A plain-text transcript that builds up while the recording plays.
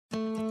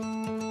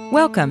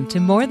Welcome to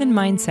More Than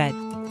Mindset,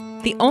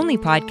 the only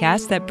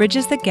podcast that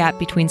bridges the gap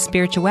between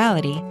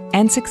spirituality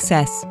and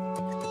success.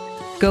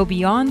 Go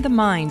beyond the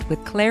mind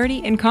with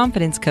clarity and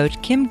confidence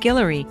coach Kim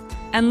Guillory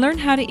and learn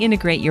how to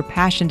integrate your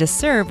passion to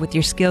serve with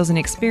your skills and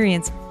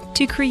experience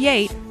to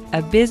create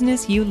a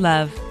business you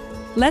love.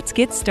 Let's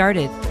get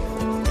started.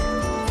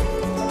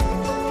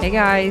 Hey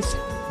guys,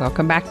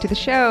 welcome back to the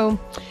show.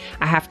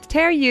 I have to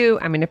tell you,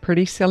 I'm in a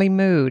pretty silly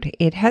mood.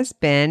 It has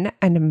been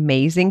an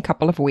amazing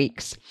couple of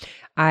weeks.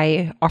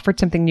 I offered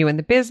something new in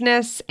the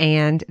business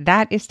and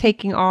that is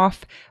taking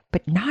off,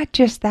 but not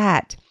just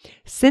that.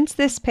 Since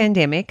this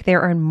pandemic, there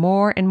are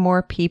more and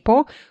more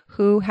people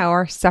who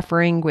are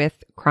suffering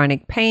with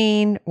chronic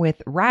pain,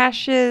 with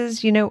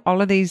rashes,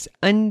 all of these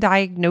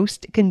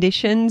undiagnosed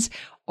conditions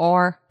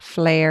are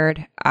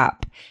flared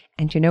up.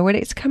 And you know what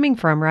it's coming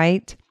from,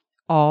 right?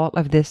 All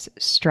of this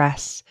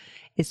stress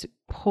is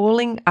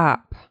pulling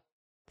up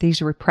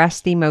these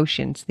repressed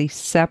emotions, these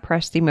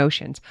suppressed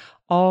emotions.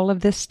 All of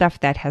this stuff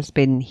that has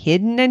been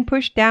hidden and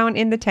pushed down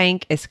in the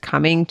tank is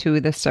coming to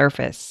the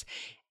surface.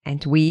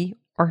 And we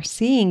are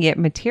seeing it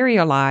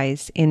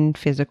materialize in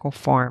physical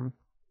form,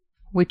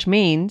 which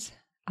means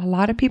a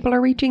lot of people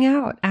are reaching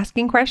out,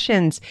 asking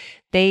questions.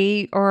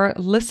 They are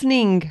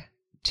listening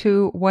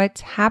to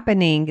what's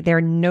happening.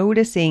 They're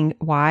noticing.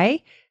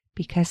 Why?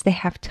 Because they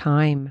have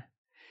time.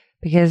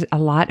 Because a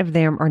lot of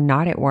them are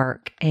not at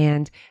work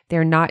and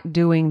they're not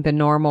doing the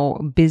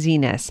normal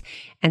busyness.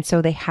 And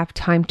so they have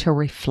time to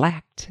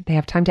reflect. They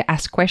have time to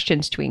ask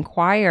questions, to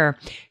inquire,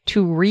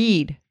 to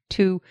read,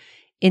 to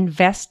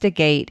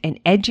investigate and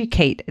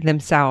educate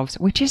themselves,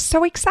 which is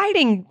so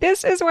exciting.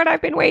 This is what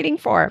I've been waiting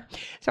for.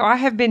 So I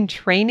have been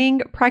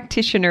training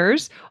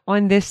practitioners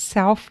on this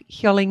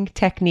self-healing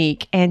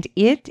technique, and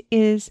it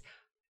is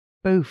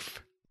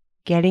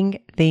getting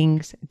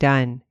things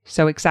done.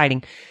 So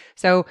exciting.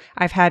 So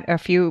I've had a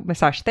few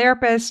massage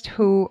therapists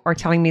who are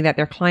telling me that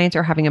their clients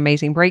are having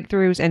amazing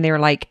breakthroughs, and they're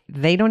like,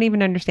 they don't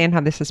even understand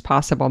how this is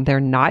possible. They're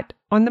not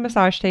on the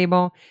massage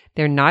table.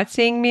 They're not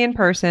seeing me in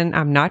person.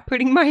 I'm not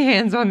putting my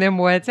hands on them.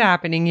 What's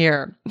happening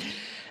here?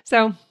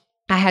 So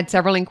I had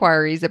several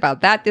inquiries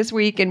about that this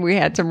week, and we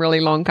had some really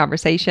long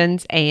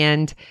conversations.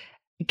 And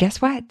guess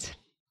what?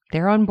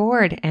 They're on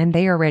board and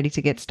they are ready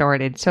to get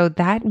started. So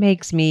that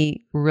makes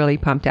me really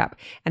pumped up.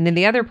 And then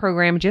the other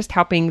program, just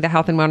helping the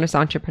health and wellness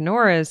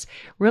entrepreneurs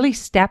really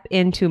step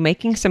into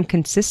making some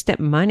consistent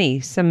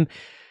money,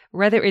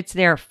 whether it's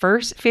their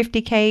first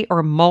 50K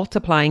or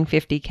multiplying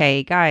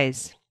 50K.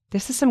 Guys,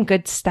 this is some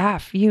good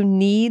stuff. You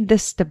need the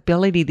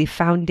stability, the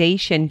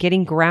foundation,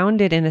 getting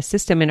grounded in a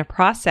system, in a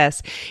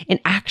process, and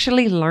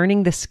actually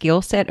learning the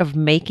skill set of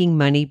making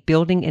money,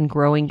 building and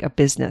growing a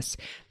business.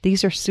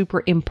 These are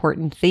super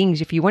important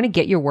things. If you want to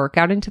get your work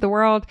out into the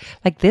world,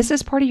 like this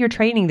is part of your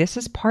training. This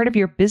is part of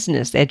your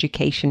business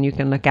education. You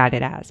can look at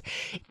it as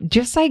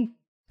just like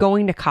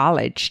going to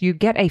college, you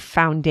get a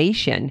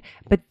foundation,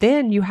 but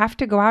then you have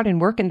to go out and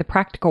work in the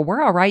practical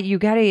world, right? You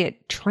got to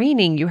get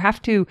training. You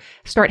have to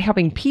start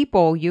helping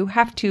people. You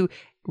have to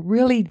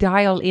really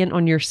dial in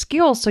on your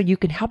skills so you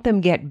can help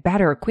them get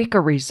better,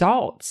 quicker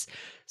results.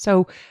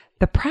 So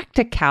the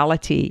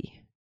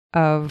practicality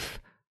of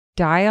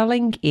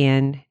dialing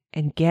in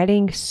and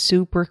getting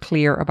super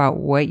clear about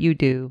what you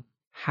do,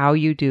 how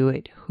you do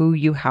it, who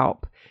you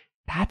help,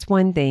 that's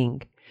one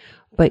thing.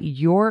 But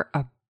your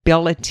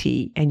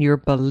ability and your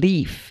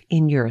belief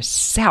in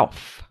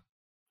yourself,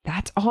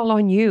 that's all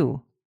on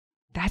you.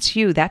 That's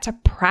you. That's a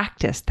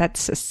practice.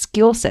 That's a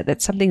skill set.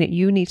 That's something that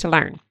you need to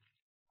learn.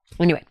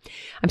 Anyway,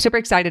 I'm super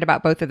excited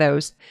about both of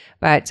those,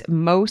 but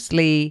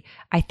mostly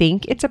I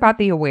think it's about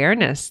the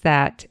awareness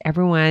that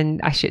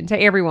I shouldn't say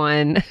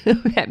everyone,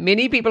 that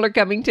many people are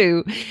coming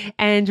to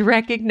and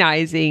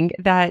recognizing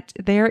that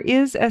there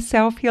is a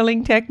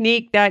self-healing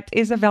technique that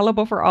is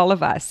available for all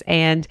of us,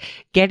 and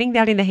getting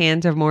that in the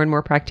hands of more and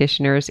more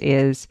practitioners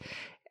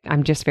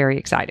I'm just very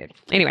excited.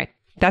 Anyway,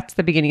 that's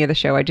the beginning of the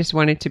show. I just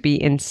wanted to be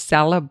in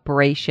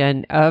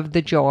celebration of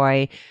the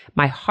joy.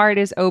 My heart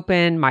is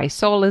open. My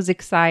soul is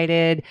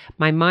excited.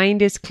 My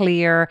mind is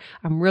clear.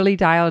 I'm really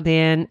dialed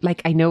in.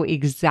 Like I know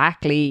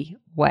exactly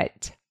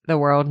what the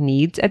world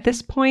needs at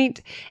this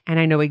point, and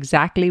I know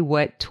exactly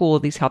what tool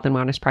these health and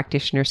wellness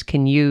practitioners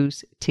can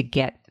use to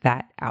get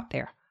that out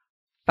there.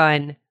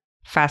 Fun,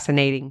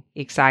 fascinating,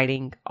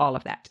 exciting, all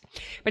of that.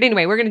 But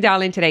anyway, we're going to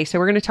dial in today. So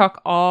we're going to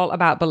talk all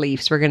about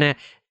beliefs. We're going to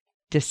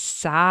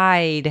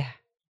decide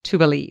to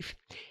believe.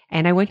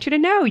 And I want you to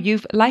know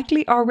you've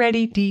likely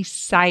already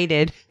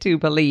decided to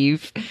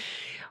believe,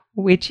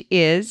 which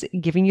is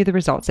giving you the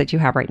results that you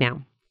have right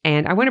now.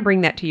 And I want to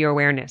bring that to your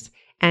awareness.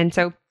 And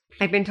so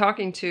I've been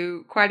talking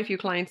to quite a few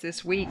clients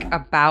this week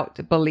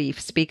about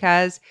beliefs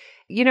because,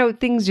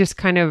 things just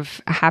kind of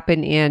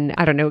happen in,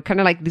 kind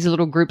of like these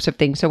little groups of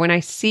things. So when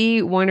I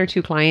see one or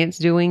two clients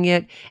doing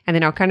it, and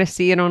then I'll kind of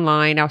see it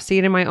online, I'll see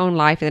it in my own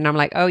life. And then I'm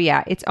like, oh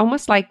yeah, it's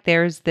almost like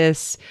there's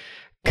this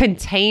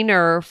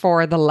container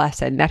for the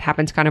lesson that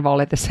happens kind of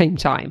all at the same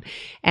time.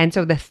 And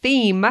so the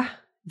theme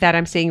that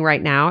I'm seeing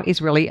right now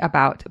is really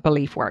about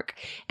belief work.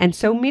 And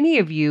so many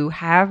of you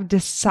have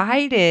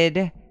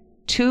decided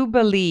to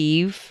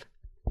believe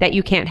that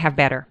you can't have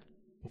better,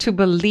 to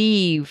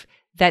believe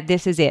that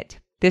this is it.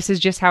 This is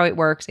just how it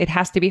works. It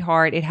has to be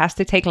hard. It has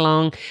to take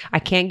long. I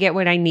can't get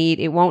what I need.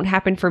 It won't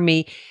happen for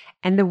me.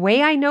 And the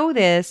way I know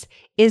this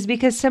is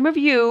because some of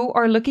you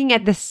are looking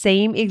at the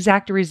same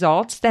exact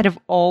results that have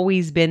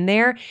always been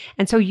there.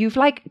 And so you've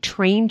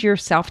trained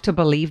yourself to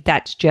believe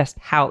that's just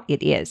how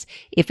it is.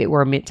 If it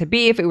were meant to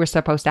be, if it were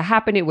supposed to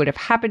happen, it would have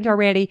happened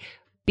already.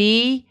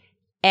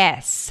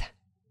 BS.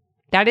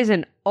 That is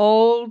an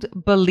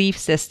old belief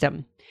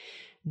system.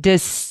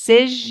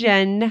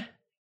 Decision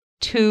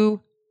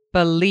to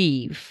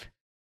believe.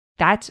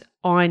 That's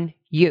on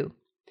you.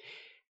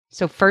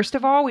 So first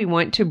of all, we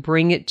want to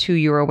bring it to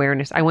your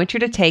awareness. I want you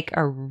to take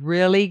a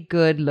really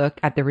good look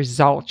at the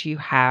results you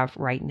have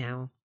right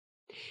now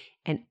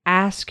and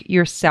ask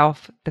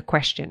yourself the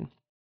question,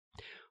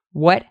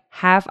 what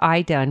have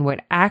I done?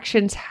 What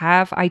actions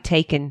have I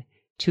taken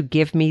to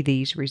give me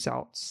these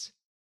results?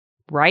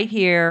 Right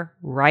here,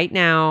 right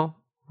now,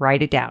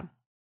 write it down.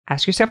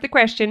 Ask yourself the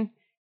question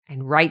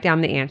and write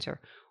down the answer.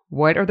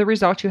 What are the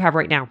results you have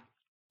right now?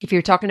 If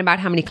you're talking about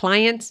how many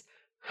clients,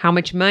 how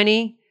much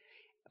money,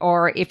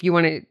 or if you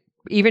want to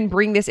even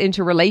bring this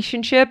into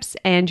relationships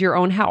and your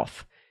own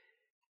health,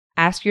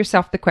 ask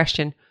yourself the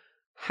question,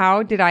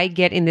 how did I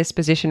get in this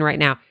position right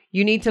now?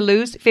 You need to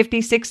lose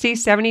 50, 60,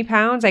 70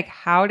 pounds.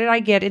 How did I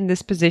get in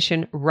this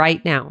position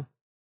right now?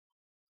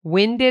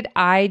 When did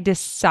I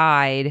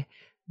decide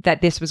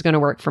that this was going to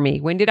work for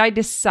me? When did I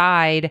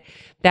decide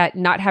that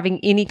not having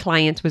any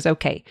clients was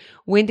okay?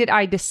 When did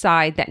I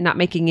decide that not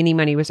making any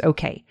money was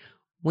okay?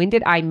 When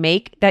did I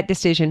make that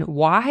decision?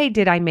 Why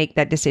did I make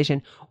that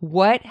decision?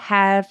 What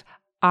have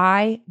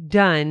I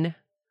done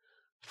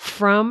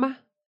from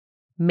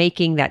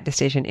making that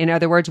decision? In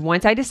other words,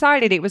 once I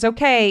decided it was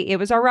okay, it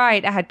was all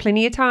right, I had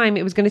plenty of time,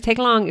 it was going to take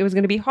long, it was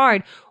going to be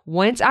hard.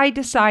 Once I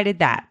decided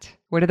that,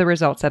 what are the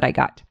results that I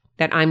got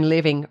that I'm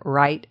living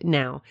right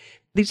now?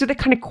 These are the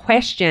kind of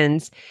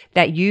questions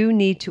that you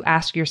need to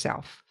ask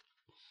yourself.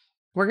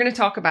 We're going to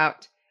talk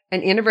about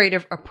an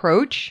innovative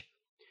approach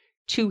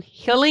to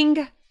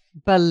healing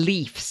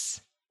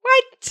beliefs.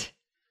 What?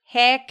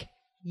 Heck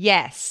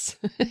yes.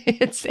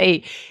 It's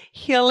a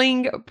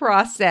healing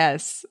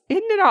process,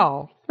 isn't it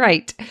all?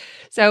 Right.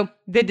 So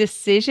the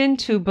decision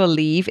to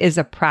believe is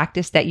a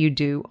practice that you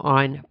do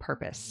on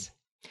purpose.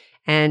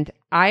 And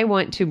I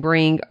want to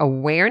bring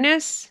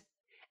awareness,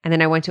 and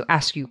then I want to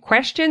ask you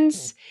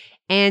questions.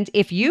 And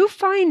if you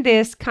find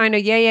this kind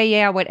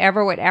of,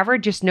 whatever,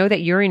 just know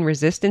that you're in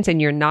resistance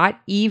and you're not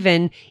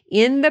even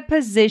in the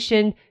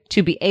position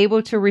to be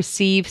able to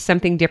receive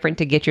something different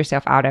to get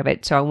yourself out of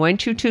it. So I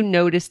want you to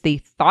notice the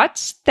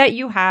thoughts that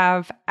you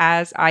have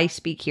as I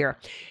speak here,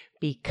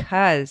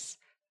 because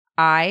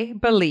I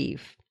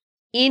believe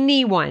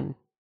anyone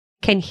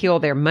can heal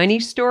their money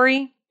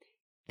story,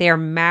 their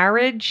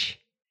marriage,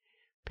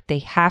 but they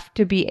have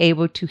to be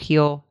able to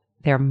heal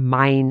their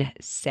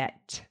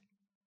mindset.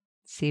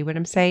 See what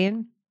I'm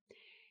saying?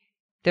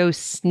 Those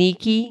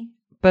sneaky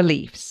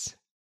beliefs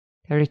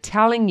that are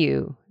telling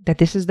you that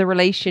this is the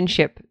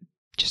relationship,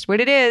 just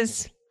what it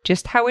is,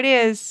 just how it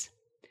is.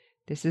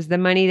 This is the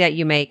money that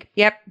you make.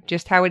 Yep,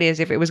 just how it is.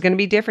 If it was going to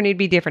be different, it'd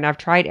be different. I've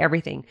tried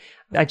everything.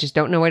 I just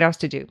don't know what else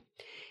to do.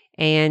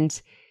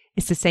 And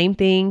it's the same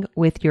thing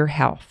with your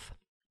health,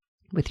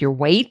 with your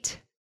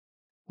weight,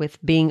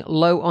 with being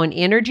low on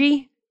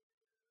energy,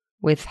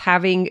 with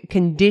having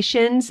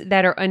conditions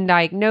that are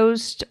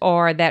undiagnosed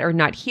or that are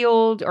not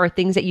healed, or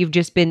things that you've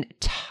just been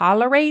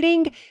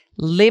tolerating,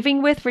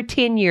 living with for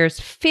 10 years,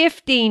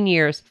 15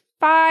 years,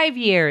 5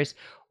 years,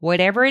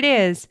 whatever it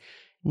is.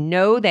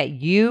 Know that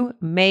you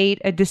made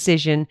a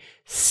decision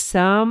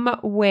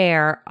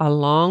somewhere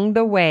along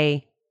the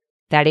way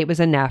that it was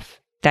enough,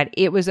 that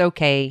it was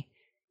okay,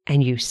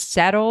 and you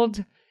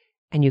settled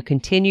and you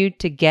continued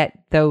to get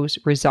those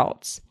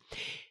results.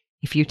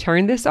 If you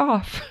turn this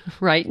off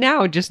right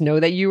now, just know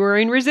that you were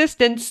in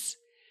resistance.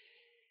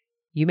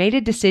 You made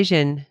a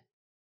decision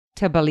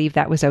to believe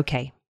that was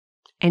okay.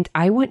 And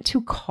I want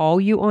to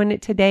call you on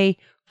it today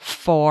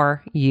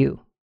for you,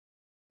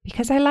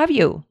 because I love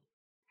you.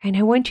 And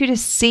I want you to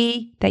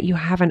see that you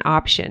have an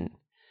option.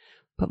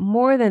 But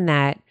more than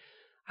that,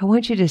 I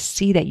want you to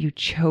see that you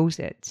chose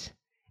it.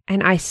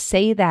 And I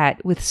say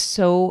that with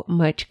so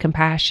much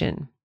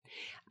compassion.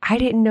 I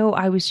didn't know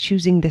I was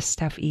choosing this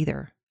stuff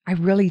either. I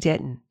really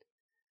didn't.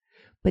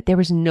 But there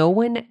was no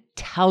one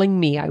telling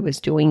me I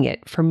was doing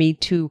it for me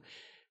to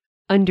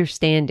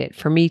understand it,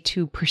 for me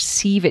to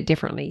perceive it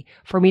differently,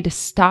 for me to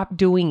stop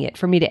doing it,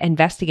 for me to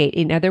investigate.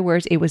 In other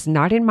words, it was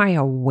not in my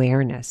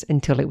awareness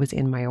until it was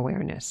in my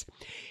awareness.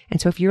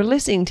 And so if you're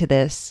listening to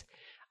this,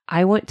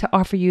 I want to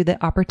offer you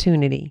the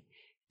opportunity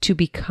to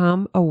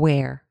become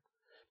aware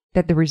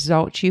that the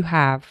results you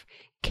have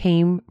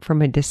came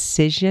from a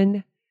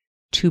decision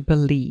to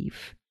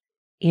believe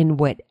in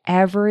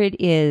whatever it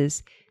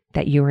is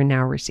that you are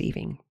now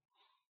receiving.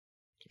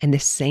 And the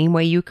same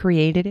way you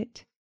created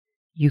it,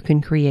 you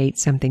can create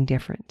something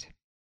different.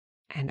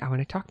 And I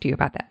want to talk to you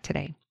about that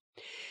today.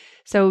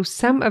 So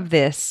some of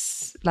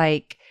this,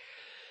 like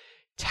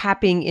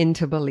tapping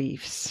into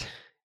beliefs,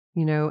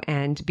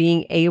 and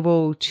being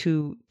able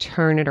to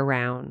turn it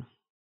around.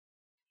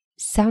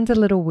 Sounds a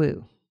little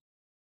woo.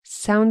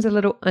 Sounds a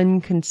little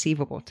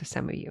unconceivable to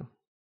some of you.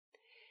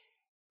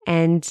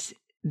 And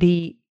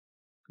the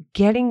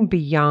getting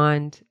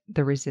beyond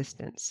the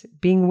resistance,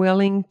 being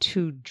willing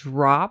to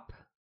drop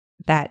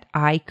that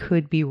I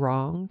could be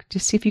wrong.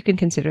 Just see if you can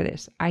consider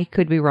this. I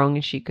could be wrong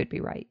and she could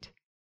be right.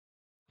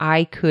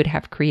 I could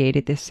have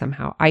created this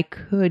somehow. I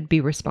could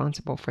be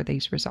responsible for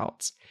these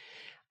results.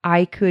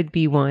 I could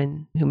be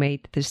one who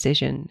made the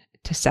decision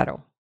to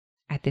settle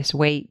at this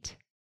weight,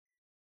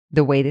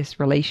 the way this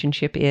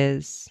relationship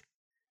is,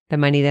 the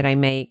money that I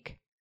make,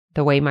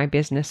 the way my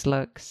business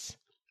looks,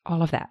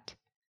 all of that.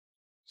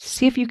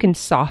 See if you can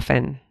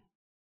soften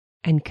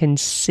and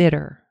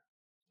consider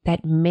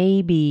that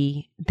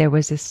maybe there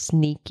was a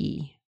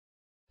sneaky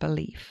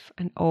belief,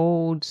 an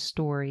old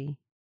story,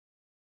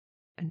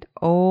 an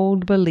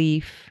old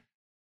belief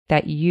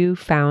that you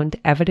found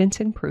evidence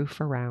and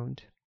proof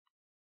around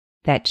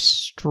that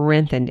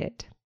strengthened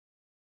it.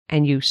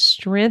 And you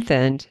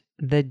strengthened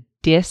the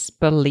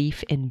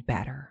disbelief in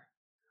better,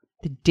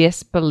 the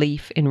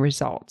disbelief in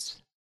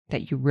results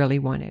that you really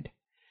wanted.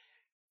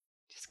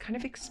 Just kind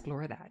of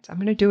explore that. I'm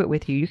going to do it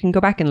with you. You can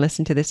go back and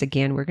listen to this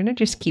again. We're going to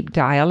just keep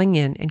dialing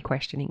in and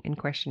questioning and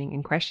questioning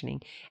and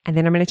questioning. And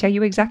then I'm going to tell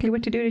you exactly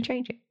what to do to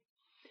change it.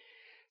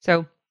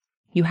 So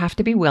you have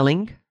to be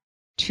willing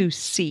to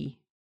see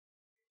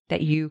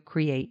that you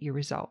create your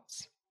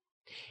results.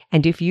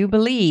 And if you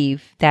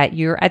believe that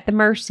you're at the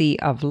mercy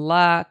of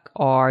luck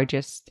or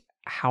just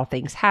how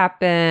things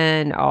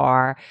happen,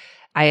 or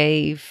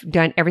I've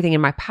done everything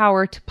in my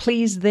power to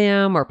please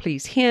them or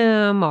please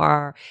him,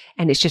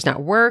 and it's just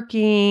not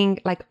working,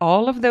 like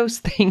all of those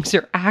things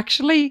are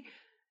actually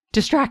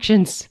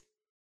distractions.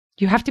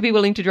 You have to be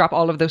willing to drop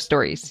all of those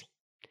stories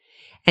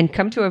and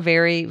come to a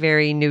very,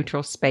 very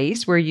neutral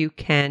space where you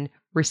can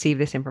receive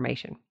this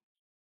information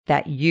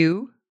that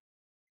you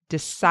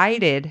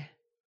decided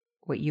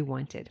what you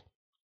wanted.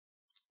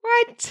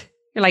 What?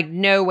 You're like,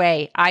 no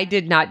way. I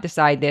did not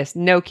decide this.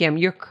 No, Kim,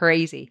 you're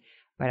crazy.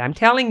 But I'm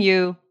telling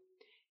you,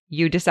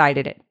 you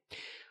decided it.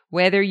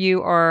 Whether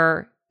you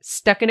are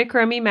stuck in a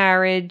crummy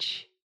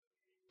marriage,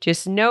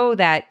 just know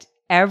that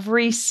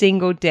every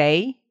single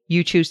day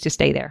you choose to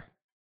stay there.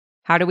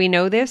 How do we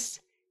know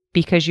this?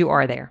 Because you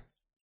are there.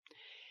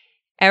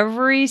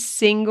 Every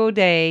single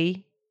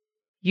day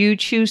you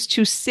choose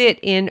to sit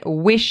in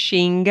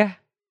wishing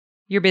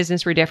your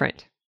business were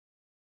different.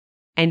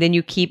 And then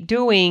you keep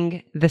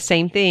doing the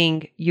same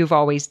thing you've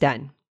always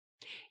done.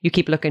 You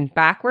keep looking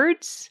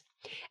backwards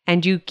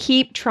and you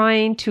keep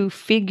trying to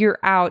figure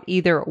out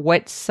either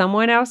what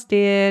someone else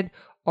did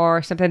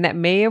or something that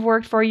may have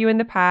worked for you in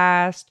the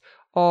past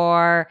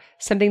or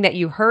something that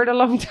you heard a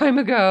long time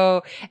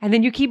ago. And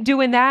then you keep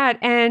doing that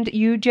and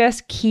you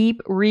just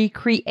keep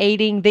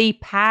recreating the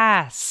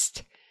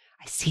past.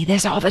 I see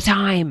this all the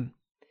time.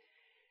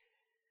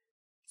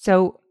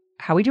 So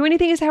how we do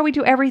anything is how we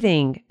do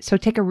everything. So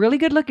take a really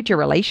good look at your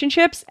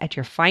relationships, at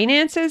your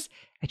finances,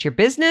 at your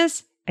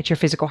business, at your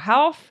physical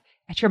health,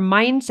 at your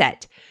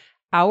mindset.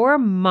 Our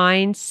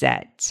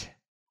mindset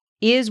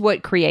is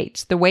what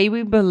creates the way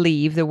we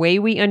believe, the way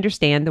we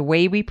understand, the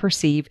way we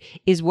perceive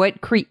is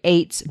what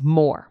creates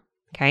more.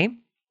 Okay.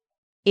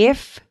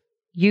 If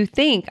you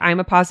think I'm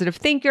a positive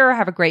thinker,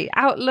 have a great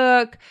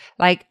outlook,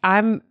 like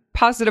I'm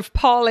positive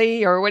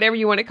Polly or whatever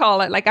you want to call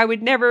it. Like I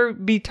would never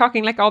be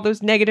talking like all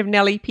those negative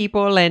Nelly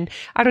people and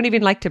I don't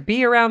even like to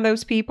be around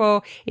those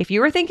people. If you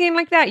were thinking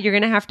like that, you're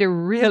going to have to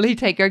really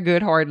take a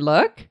good hard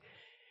look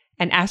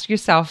and ask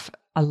yourself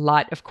a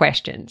lot of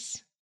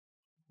questions.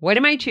 What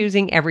am I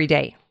choosing every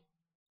day?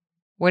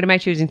 What am I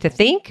choosing to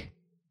think?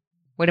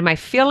 What am I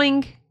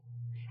feeling?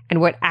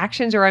 And what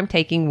actions are I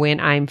taking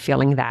when I'm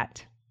feeling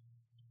that?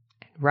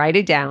 Write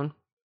it down.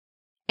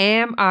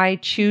 Am I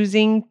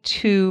choosing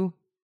to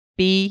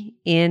be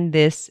in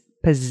this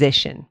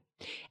position?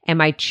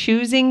 Am I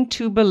choosing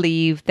to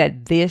believe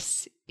that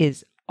this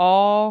is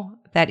all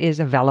that is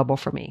available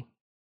for me?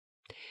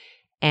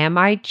 Am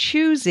I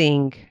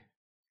choosing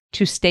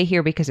to stay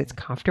here because it's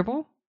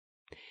comfortable?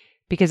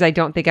 Because I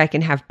don't think I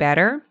can have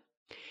better?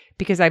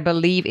 Because I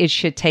believe it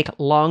should take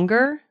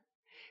longer?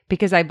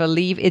 Because I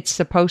believe it's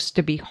supposed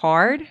to be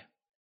hard?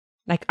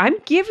 Like I'm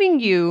giving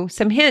you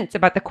some hints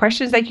about the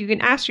questions that you can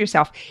ask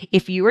yourself.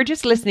 If you are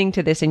just listening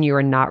to this and you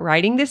are not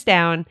writing this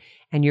down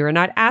and you're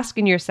not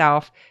asking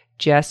yourself,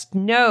 just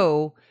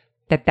know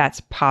that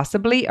that's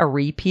possibly a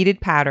repeated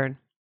pattern.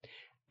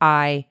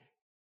 I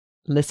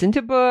listen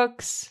to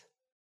books.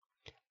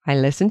 I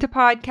listen to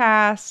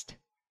podcasts.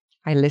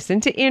 I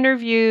listen to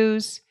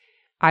interviews.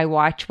 I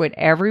watch what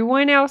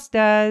everyone else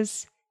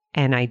does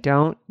and I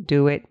don't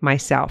do it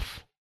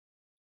myself.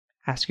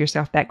 Ask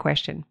yourself that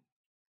question.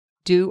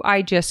 Do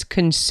I just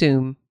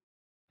consume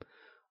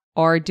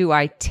or do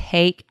I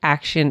take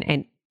action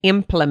and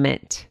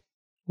implement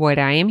what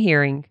I am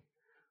hearing,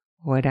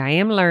 what I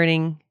am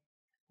learning,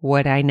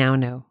 what I now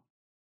know?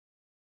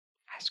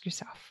 Ask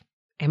yourself,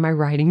 am I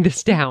writing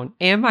this down?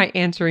 Am I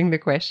answering the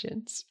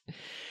questions?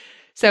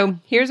 So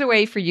here's a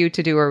way for you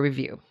to do a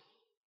review,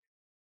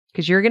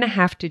 because you're going to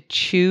have to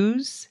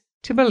choose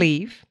to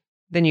believe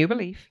the new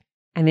belief,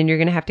 and then you're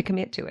going to have to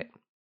commit to it.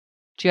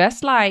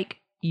 Just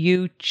like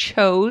you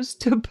chose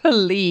to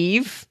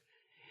believe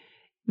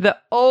the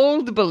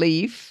old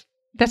belief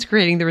that's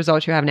creating the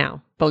results you have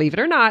now. Believe it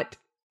or not,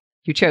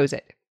 you chose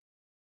it.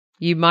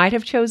 You might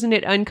have chosen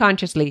it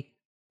unconsciously,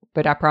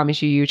 but I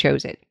promise you, you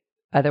chose it.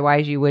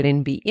 Otherwise, you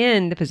wouldn't be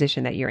in the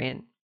position that you're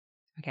in.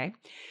 Okay?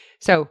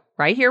 So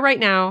right here, right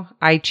now,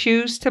 I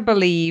choose to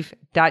believe ...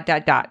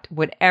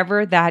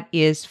 whatever that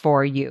is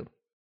for you.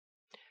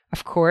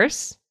 Of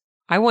course,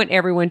 I want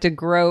everyone to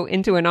grow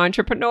into an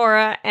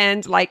entrepreneur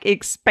and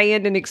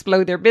expand and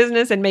explode their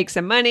business and make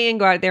some money and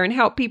go out there and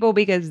help people,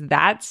 because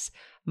that's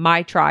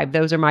my tribe.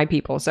 Those are my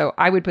people. So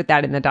I would put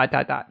that in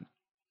the ...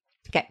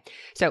 Okay.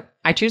 So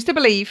I choose to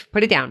believe,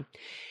 put it down.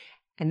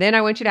 And then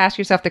I want you to ask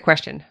yourself the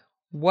question,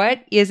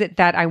 what is it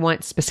that I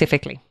want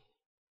specifically?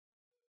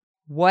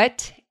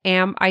 What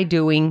am I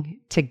doing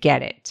to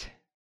get it?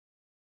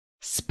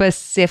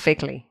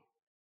 Specifically.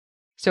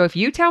 So if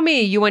you tell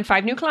me you want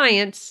 5 new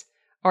clients,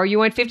 or you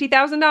want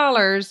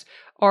 $50,000,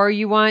 or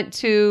you want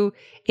to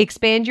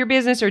expand your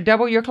business or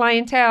double your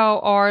clientele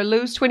or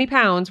lose 20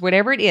 pounds,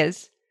 whatever it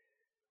is,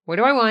 what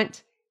do I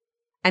want?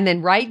 And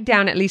then write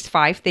down at least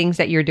 5 things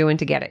that you're doing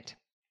to get it.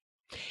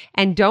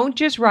 And don't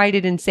just write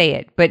it and say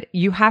it, but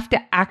you have to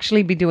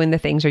actually be doing the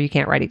things or you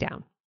can't write it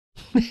down.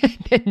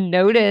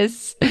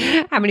 Notice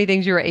how many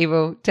things you were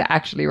able to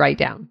actually write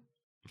down.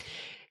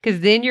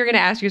 Because then you're going to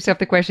ask yourself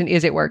the question,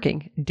 is it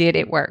working? Did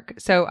it work?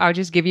 So I'll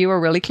just give you a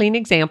really clean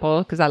example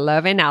because I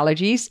love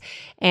analogies.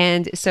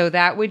 And so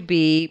that would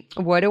be,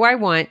 what do I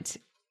want?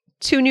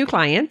 2 new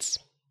clients.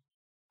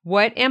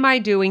 What am I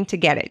doing to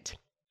get it?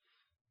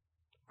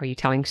 Are you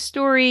telling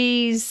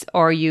stories?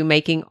 Are you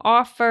making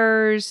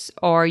offers?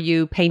 Are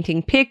you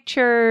painting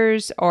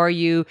pictures? Are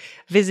you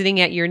visiting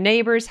at your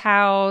neighbor's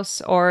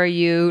house? Or are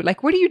you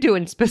what are you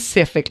doing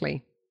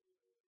specifically?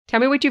 Tell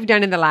me what you've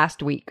done in the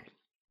last week.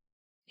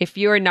 If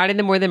you are not in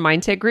the More Than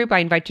Mindset group, I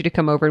invite you to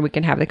come over and we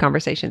can have the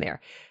conversation there.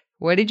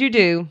 What did you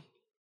do?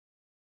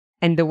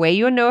 And the way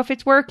you'll know if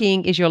it's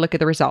working is you'll look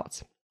at the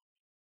results.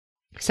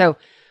 So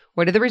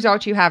what are the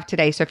results you have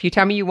today? So if you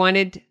tell me you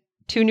wanted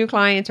 2 new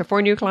clients or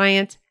 4 new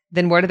clients,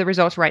 then what are the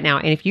results right now?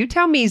 And if you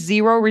tell me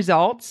 0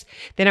 results,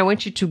 then I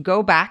want you to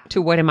go back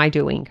to what am I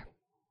doing?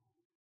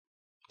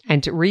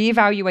 And to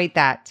reevaluate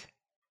that.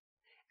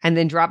 And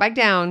then drop back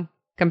down,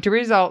 come to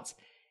results.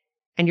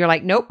 And you're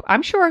like, nope,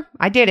 I'm sure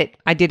I did it.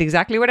 I did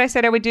exactly what I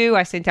said I would do.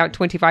 I sent out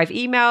 25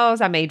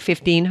 emails. I made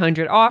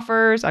 1,500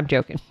 offers. I'm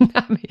joking.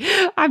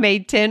 I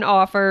made 10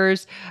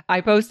 offers. I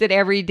posted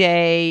every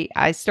day.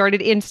 I started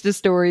Insta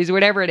stories,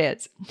 whatever it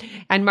is.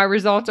 And my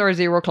results are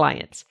 0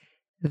 clients.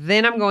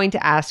 Then I'm going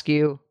to ask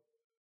you,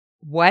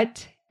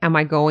 what am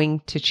I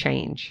going to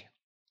change?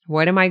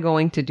 What am I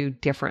going to do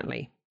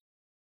differently?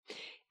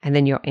 And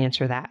then you'll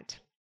answer that.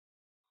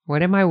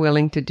 What am I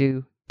willing to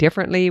do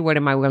differently? What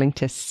am I willing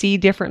to see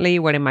differently?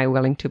 What am I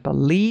willing to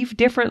believe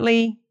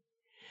differently?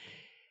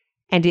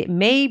 And it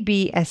may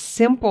be as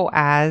simple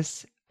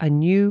as a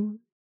new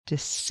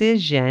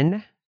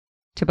decision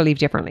to believe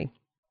differently.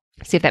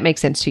 See if that makes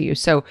sense to you.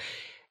 So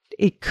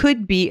it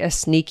could be a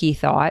sneaky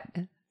thought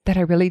that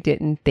I really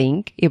didn't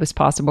think it was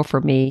possible for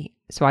me.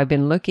 So I've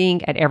been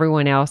looking at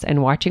everyone else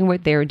and watching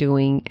what they're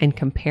doing and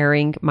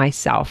comparing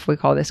myself. We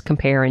call this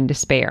compare and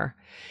despair.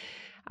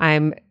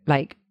 I'm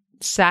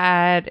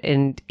sad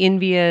and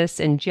envious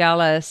and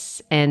jealous.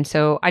 And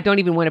so I don't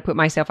even want to put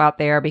myself out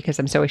there because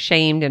I'm so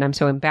ashamed and I'm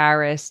so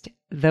embarrassed.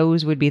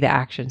 Those would be the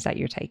actions that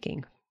you're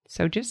taking.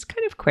 So just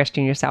kind of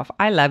question yourself.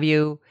 I love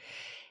you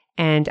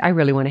and I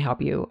really want to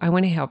help you. I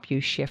want to help you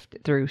shift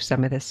through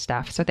some of this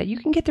stuff so that you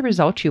can get the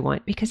results you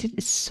want, because it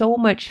is so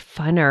much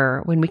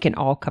funner when we can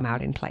all come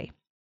out and play.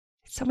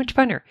 It's so much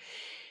funner.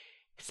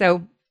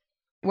 So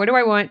what do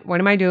I want?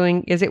 What am I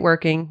doing? Is it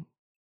working?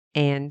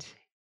 And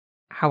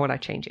how would I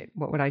change it?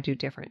 What would I do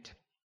different?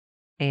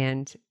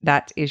 And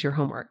that is your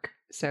homework.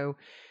 So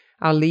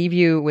I'll leave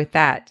you with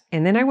that.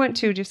 And then I want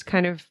to just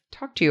kind of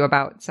talk to you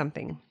about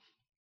something.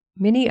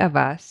 Many of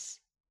us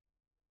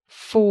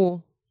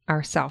fool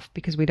ourselves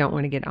because we don't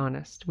want to get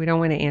honest. We don't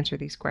want to answer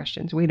these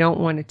questions. We don't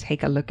want to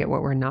take a look at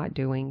what we're not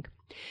doing.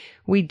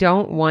 We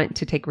don't want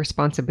to take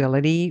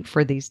responsibility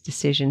for these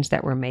decisions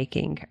that we're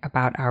making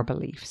about our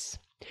beliefs.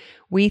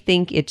 We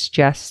think it's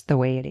just the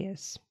way it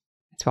is.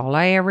 It's all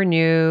I ever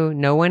knew.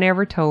 No one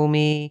ever told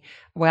me.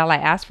 Well, I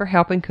asked for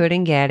help and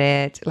couldn't get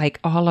it.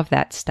 All of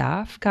that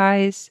stuff,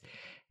 guys,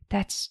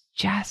 that's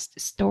just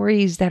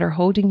stories that are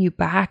holding you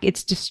back.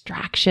 It's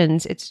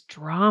distractions. It's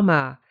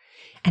drama.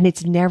 And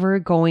it's never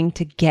going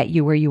to get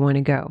you where you want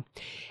to go.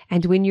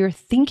 And when you're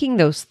thinking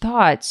those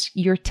thoughts,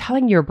 you're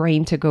telling your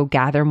brain to go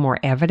gather more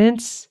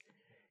evidence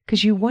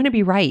because you want to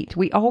be right.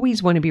 We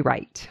always want to be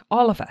right.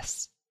 All of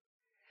us.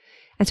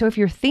 And so if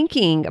you're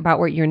thinking about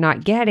what you're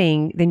not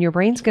getting, then your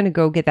brain's going to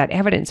go get that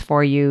evidence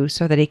for you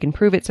so that it can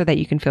prove it, so that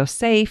you can feel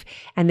safe.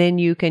 And then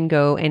you can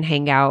go and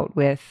hang out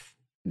with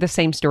the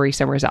same story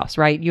somewhere else,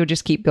 right? You'll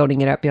just keep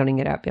building it up, building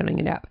it up, building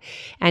it up.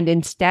 And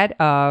instead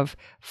of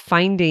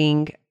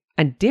finding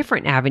a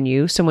different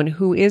avenue, someone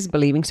who is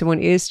believing, someone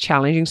is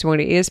challenging, someone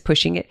who is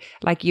pushing it,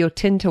 like you'll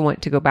tend to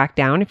want to go back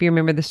down. If you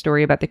remember the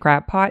story about the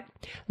crab pot,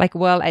 like,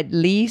 well, at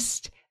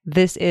least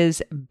this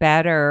is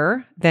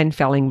better than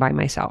failing by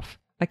myself.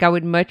 Like I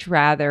would much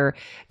rather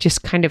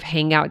just kind of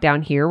hang out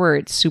down here where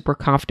it's super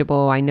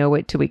comfortable. I know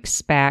what to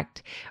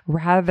expect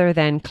rather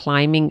than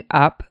climbing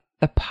up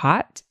the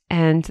pot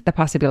and the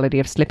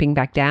possibility of slipping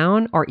back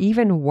down, or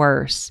even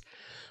worse,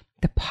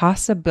 the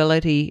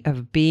possibility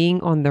of being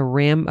on the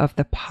rim of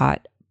the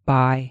pot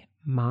by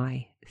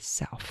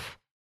myself.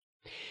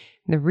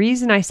 And the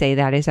reason I say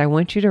that is I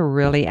want you to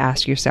really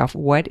ask yourself,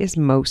 what is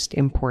most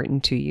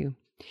important to you?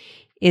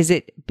 Is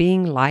it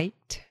being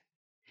liked?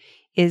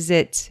 Is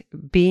it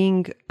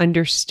being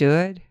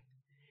understood?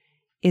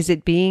 Is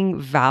it being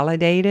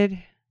validated?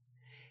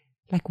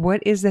 Like,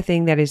 what is the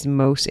thing that is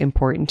most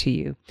important to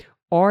you?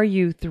 Are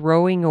you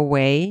throwing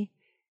away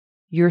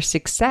your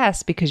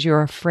success because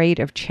you're afraid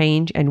of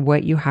change and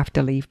what you have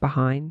to leave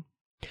behind?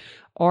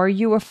 Are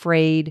you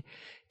afraid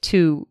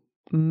to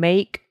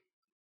make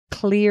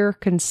clear,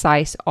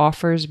 concise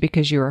offers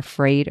because you're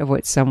afraid of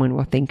what someone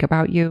will think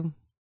about you?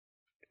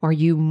 Are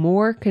you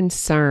more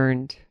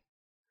concerned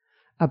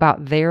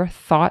about their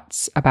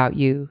thoughts about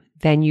you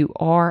than you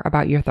are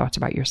about your thoughts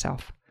about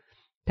yourself?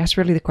 That's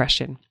really the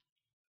question.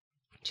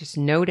 Just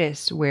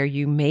notice where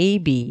you may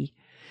be.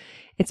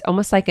 It's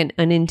almost like an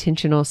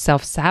unintentional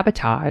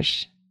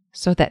self-sabotage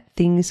so that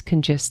things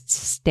can just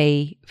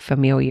stay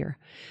familiar.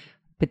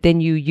 But then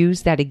you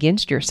use that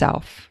against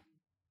yourself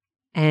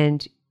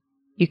and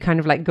you kind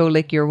of like go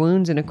lick your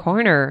wounds in a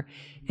corner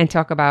and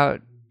talk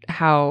about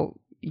how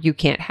you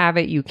can't have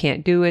it, you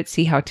can't do it,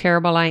 see how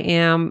terrible I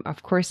am,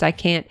 of course I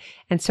can't.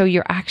 And so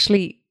you're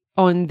actually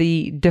on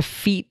the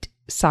defeat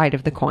side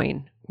of the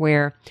coin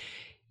where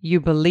you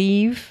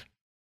believe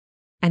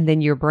and then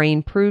your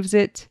brain proves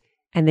it,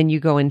 and then you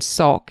go and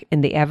sulk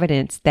in the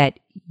evidence that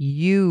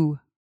you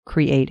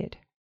created.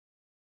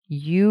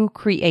 You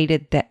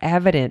created the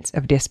evidence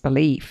of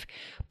disbelief,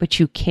 but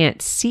you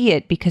can't see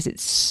it because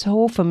it's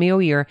so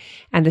familiar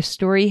and the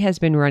story has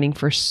been running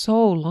for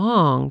so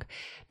long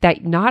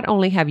that not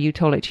only have you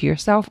told it to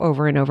yourself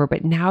over and over,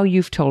 but now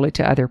you've told it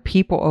to other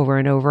people over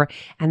and over,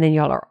 and then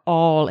y'all are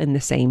all in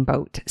the same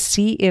boat.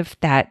 See if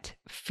that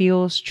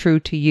feels true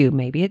to you.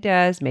 Maybe it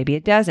does, maybe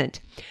it doesn't.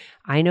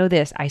 I know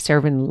this. I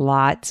serve in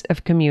lots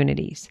of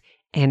communities,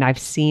 and I've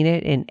seen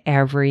it in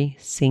every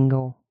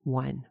single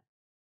one.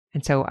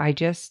 And so I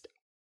just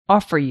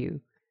offer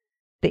you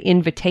the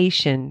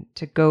invitation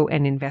to go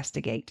and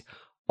investigate.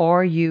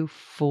 Are you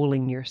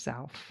fooling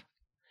yourself?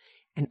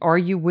 And are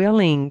you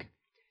willing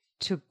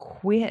to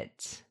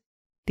quit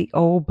the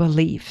old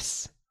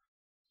beliefs,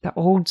 the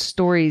old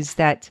stories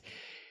that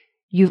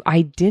you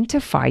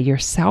identify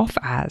yourself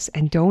as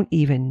and don't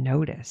even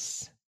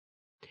notice?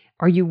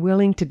 Are you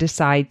willing to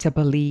decide to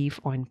believe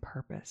on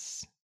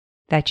purpose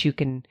that you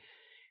can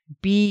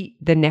be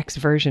the next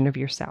version of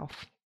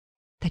yourself,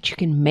 that you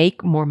can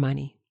make more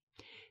money,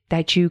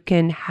 that you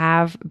can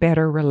have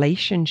better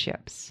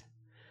relationships,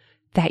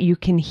 that you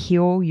can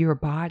heal your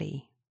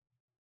body?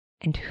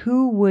 And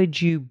who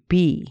would you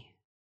be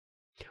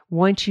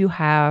once you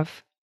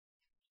have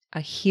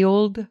a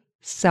healed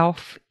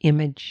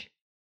self-image,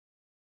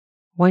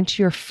 once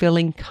you're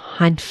feeling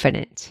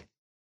confident,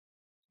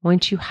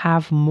 once you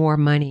have more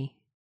money,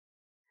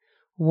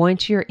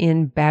 once you're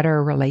in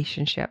better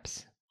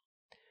relationships,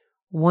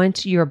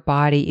 once your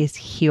body is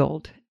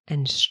healed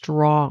and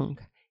strong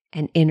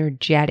and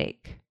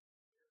energetic?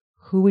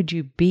 Who would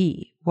you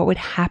be? What would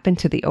happen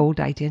to the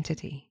old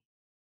identity?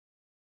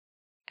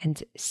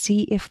 And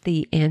see if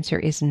the answer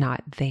is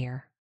not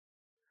there.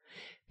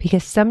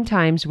 Because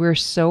sometimes we're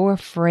so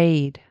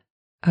afraid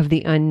of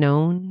the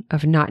unknown,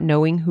 of not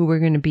knowing who we're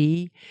going to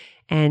be,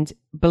 and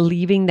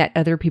believing that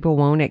other people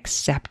won't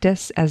accept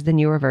us as the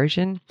newer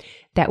version,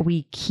 that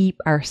we keep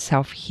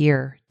ourselves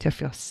here to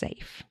feel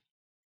safe.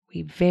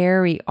 We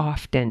very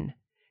often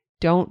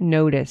don't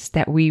notice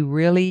that we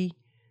really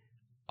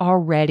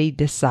already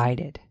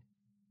decided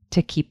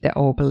to keep the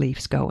old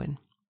beliefs going.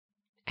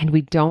 And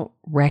we don't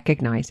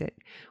recognize it.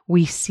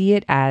 We see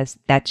it as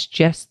that's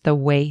just the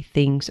way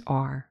things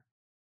are.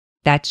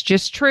 That's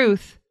just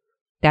truth.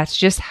 That's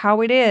just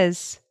how it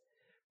is,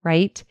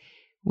 right?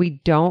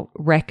 We don't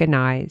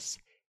recognize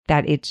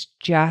that it's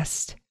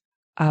just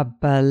a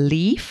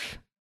belief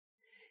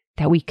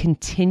that we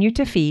continue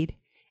to feed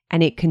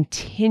and it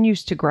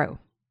continues to grow.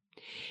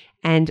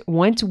 And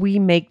once we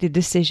make the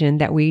decision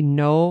that we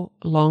no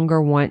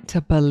longer want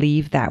to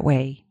believe that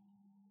way,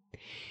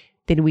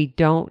 then we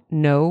don't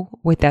know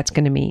what that's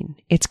going to mean.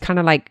 It's kind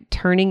of like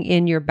turning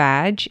in your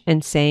badge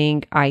and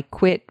saying, I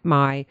quit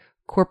my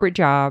corporate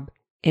job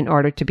in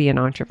order to be an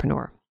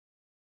entrepreneur.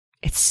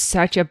 It's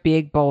such a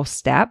big, bold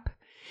step.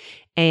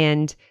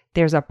 And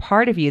there's a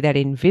part of you that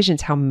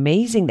envisions how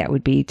amazing that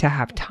would be to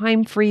have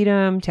time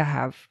freedom, to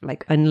have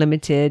like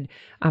unlimited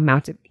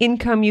amounts of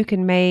income you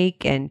can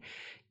make, and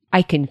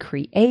I can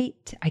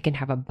create, I can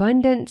have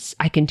abundance,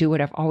 I can do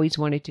what I've always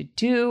wanted to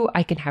do,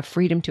 I can have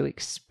freedom to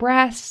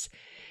express.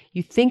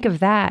 You think of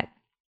that,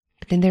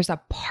 but then there's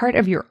a part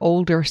of your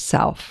older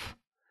self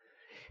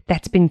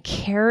that's been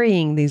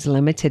carrying these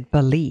limited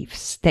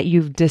beliefs that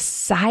you've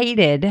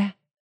decided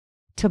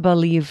to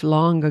believe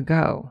long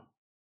ago.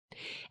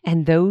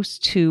 And those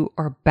two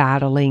are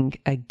battling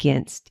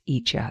against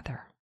each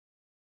other.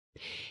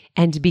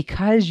 And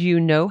because you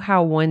know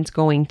how one's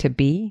going to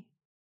be,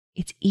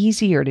 it's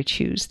easier to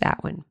choose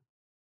that one.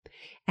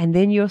 And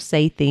then you'll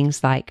say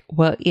things like,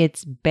 well,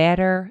 it's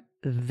better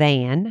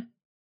than,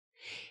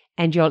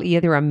 and you'll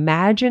either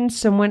imagine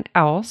someone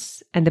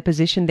else and the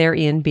position they're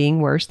in being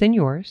worse than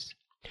yours,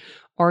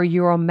 or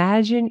you'll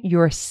imagine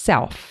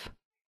yourself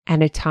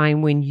and a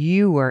time when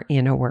you were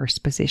in a worse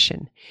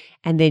position.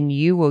 And then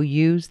you will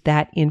use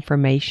that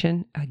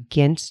information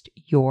against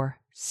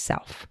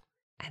yourself.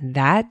 And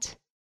that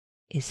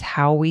is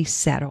how we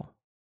settle.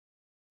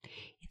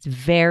 It's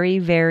very,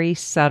 very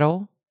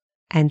subtle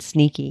and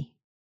sneaky,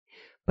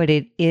 but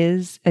it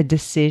is a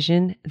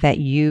decision that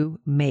you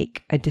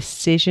make, a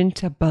decision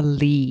to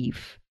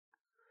believe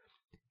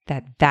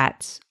that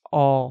that's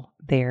all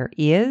there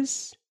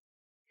is.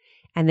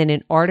 And then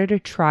in order to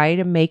try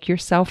to make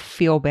yourself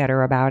feel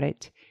better about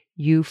it,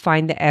 you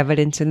find the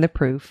evidence and the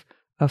proof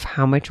of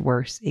how much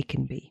worse it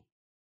can be.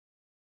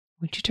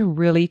 I want you to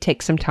really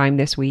take some time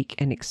this week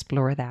and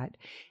explore that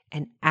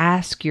and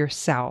ask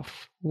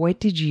yourself, what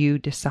did you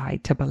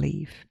decide to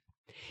believe?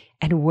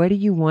 And what do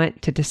you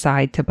want to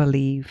decide to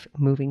believe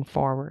moving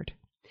forward?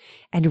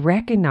 And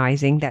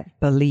recognizing that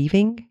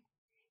believing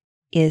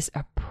is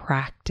a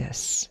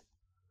practice.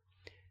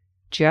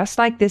 Just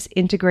like this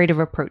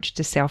integrative approach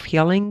to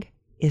self-healing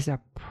is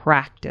a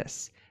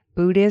practice.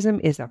 Buddhism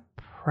is a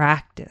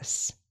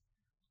practice,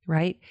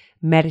 right?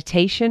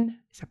 Meditation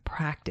is a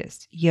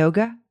practice.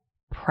 Yoga,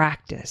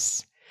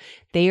 practice.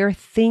 They are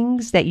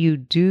things that you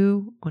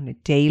do on a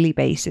daily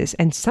basis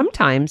and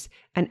sometimes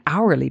an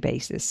hourly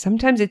basis.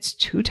 Sometimes it's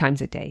 2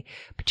 times a day,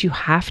 but you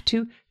have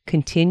to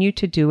continue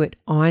to do it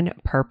on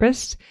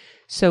purpose.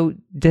 So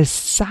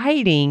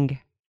deciding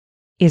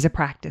is a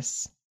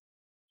practice.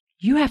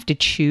 You have to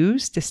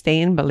choose to stay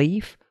in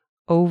belief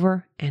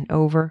over and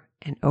over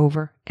and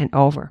over and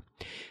over.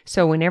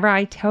 So whenever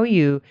I tell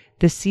you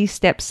the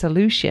C-step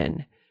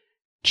solution,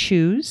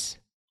 choose,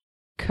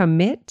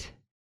 commit,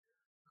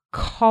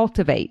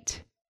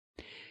 cultivate.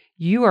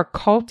 You are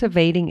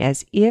cultivating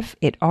as if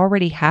it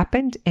already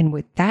happened. And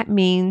what that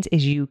means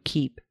is you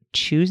keep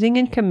choosing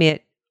and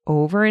commit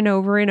over and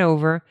over and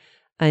over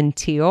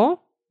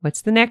until,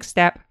 what's the next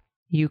step?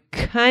 You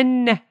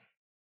continue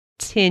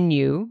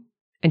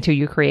until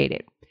you create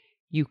it.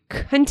 You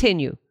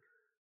continue.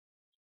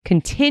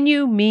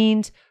 Continue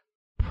means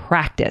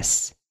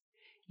practice.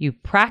 You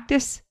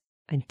practice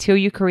until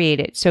you create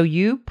it. So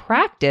you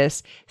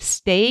practice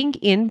staying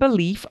in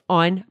belief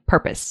on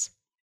purpose.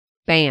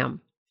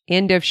 Bam.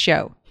 End of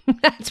show.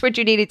 That's what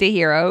you needed to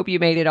hear. I hope you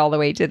made it all the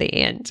way to the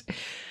end.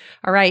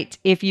 All right.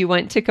 If you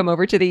want to come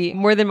over to the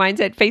More Than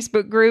Mindset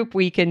Facebook group,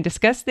 we can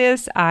discuss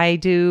this. I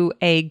do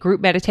a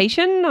group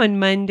meditation on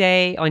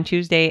Monday. On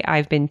Tuesday,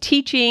 I've been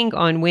teaching.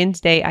 On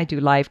Wednesday, I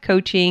do live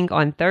coaching.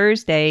 On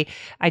Thursday,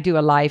 I do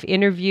a live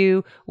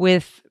interview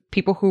with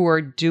people who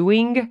are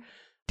doing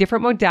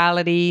different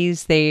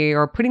modalities. They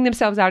are putting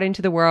themselves out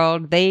into the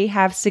world. They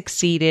have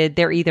succeeded.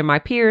 They're either my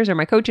peers or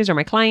my coaches or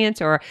my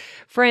clients or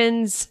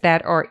friends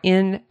that are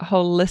in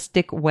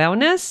holistic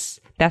wellness.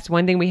 That's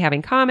one thing we have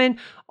in common.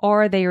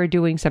 Or they are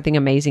doing something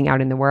amazing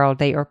out in the world.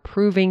 They are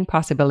proving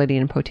possibility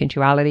and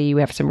potentiality.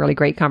 We have some really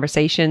great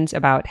conversations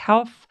about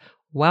health,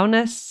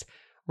 wellness,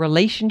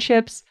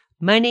 relationships,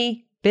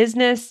 money,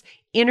 business,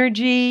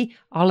 energy,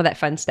 all of that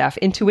fun stuff,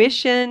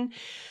 intuition.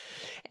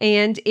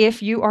 And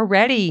if you are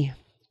ready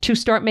to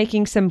start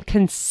making some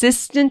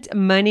consistent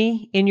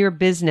money in your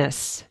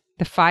business,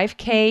 the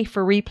 5K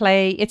for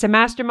replay, it's a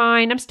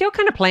mastermind. I'm still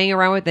kind of playing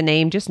around with the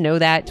name. Just know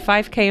that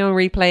 5K on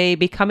replay,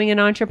 becoming an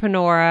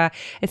entrepreneur.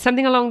 It's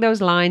something along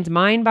those lines,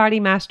 mind, body,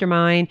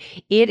 mastermind.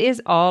 It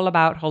is all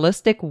about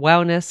holistic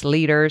wellness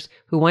leaders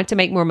who want to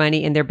make more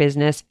money in their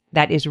business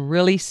that is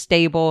really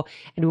stable.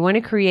 And we want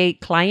to create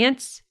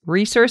clients,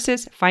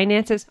 resources,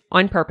 finances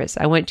on purpose.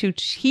 I want to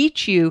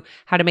teach you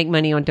how to make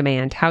money on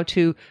demand, how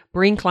to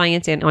bring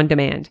clients in on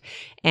demand.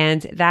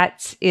 And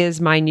that is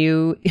my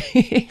new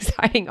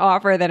exciting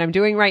offer that I'm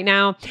doing right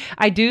now.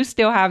 I do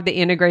still have the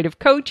integrative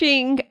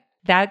coaching.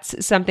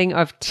 That's something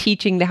of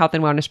teaching the health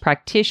and wellness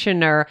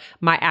practitioner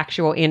my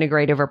actual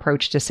integrative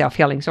approach to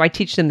self-healing. So I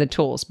teach them the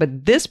tools.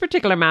 But this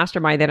particular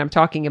mastermind that I'm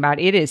talking about,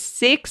 it is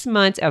 6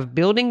 months of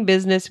building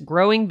business,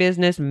 growing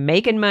business,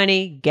 making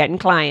money, getting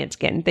clients,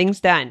 getting things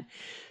done.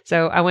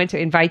 So I want to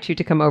invite you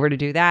to come over to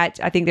do that.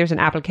 I think there's an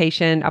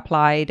application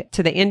applied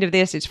to the end of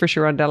this. It's for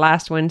sure on the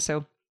last one.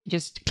 So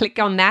just click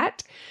on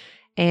that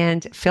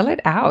and fill it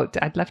out.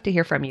 I'd love to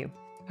hear from you.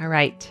 All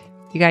right.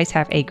 You guys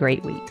have a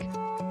great week.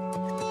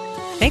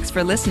 Thanks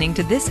for listening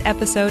to this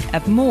episode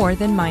of More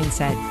Than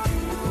Mindset.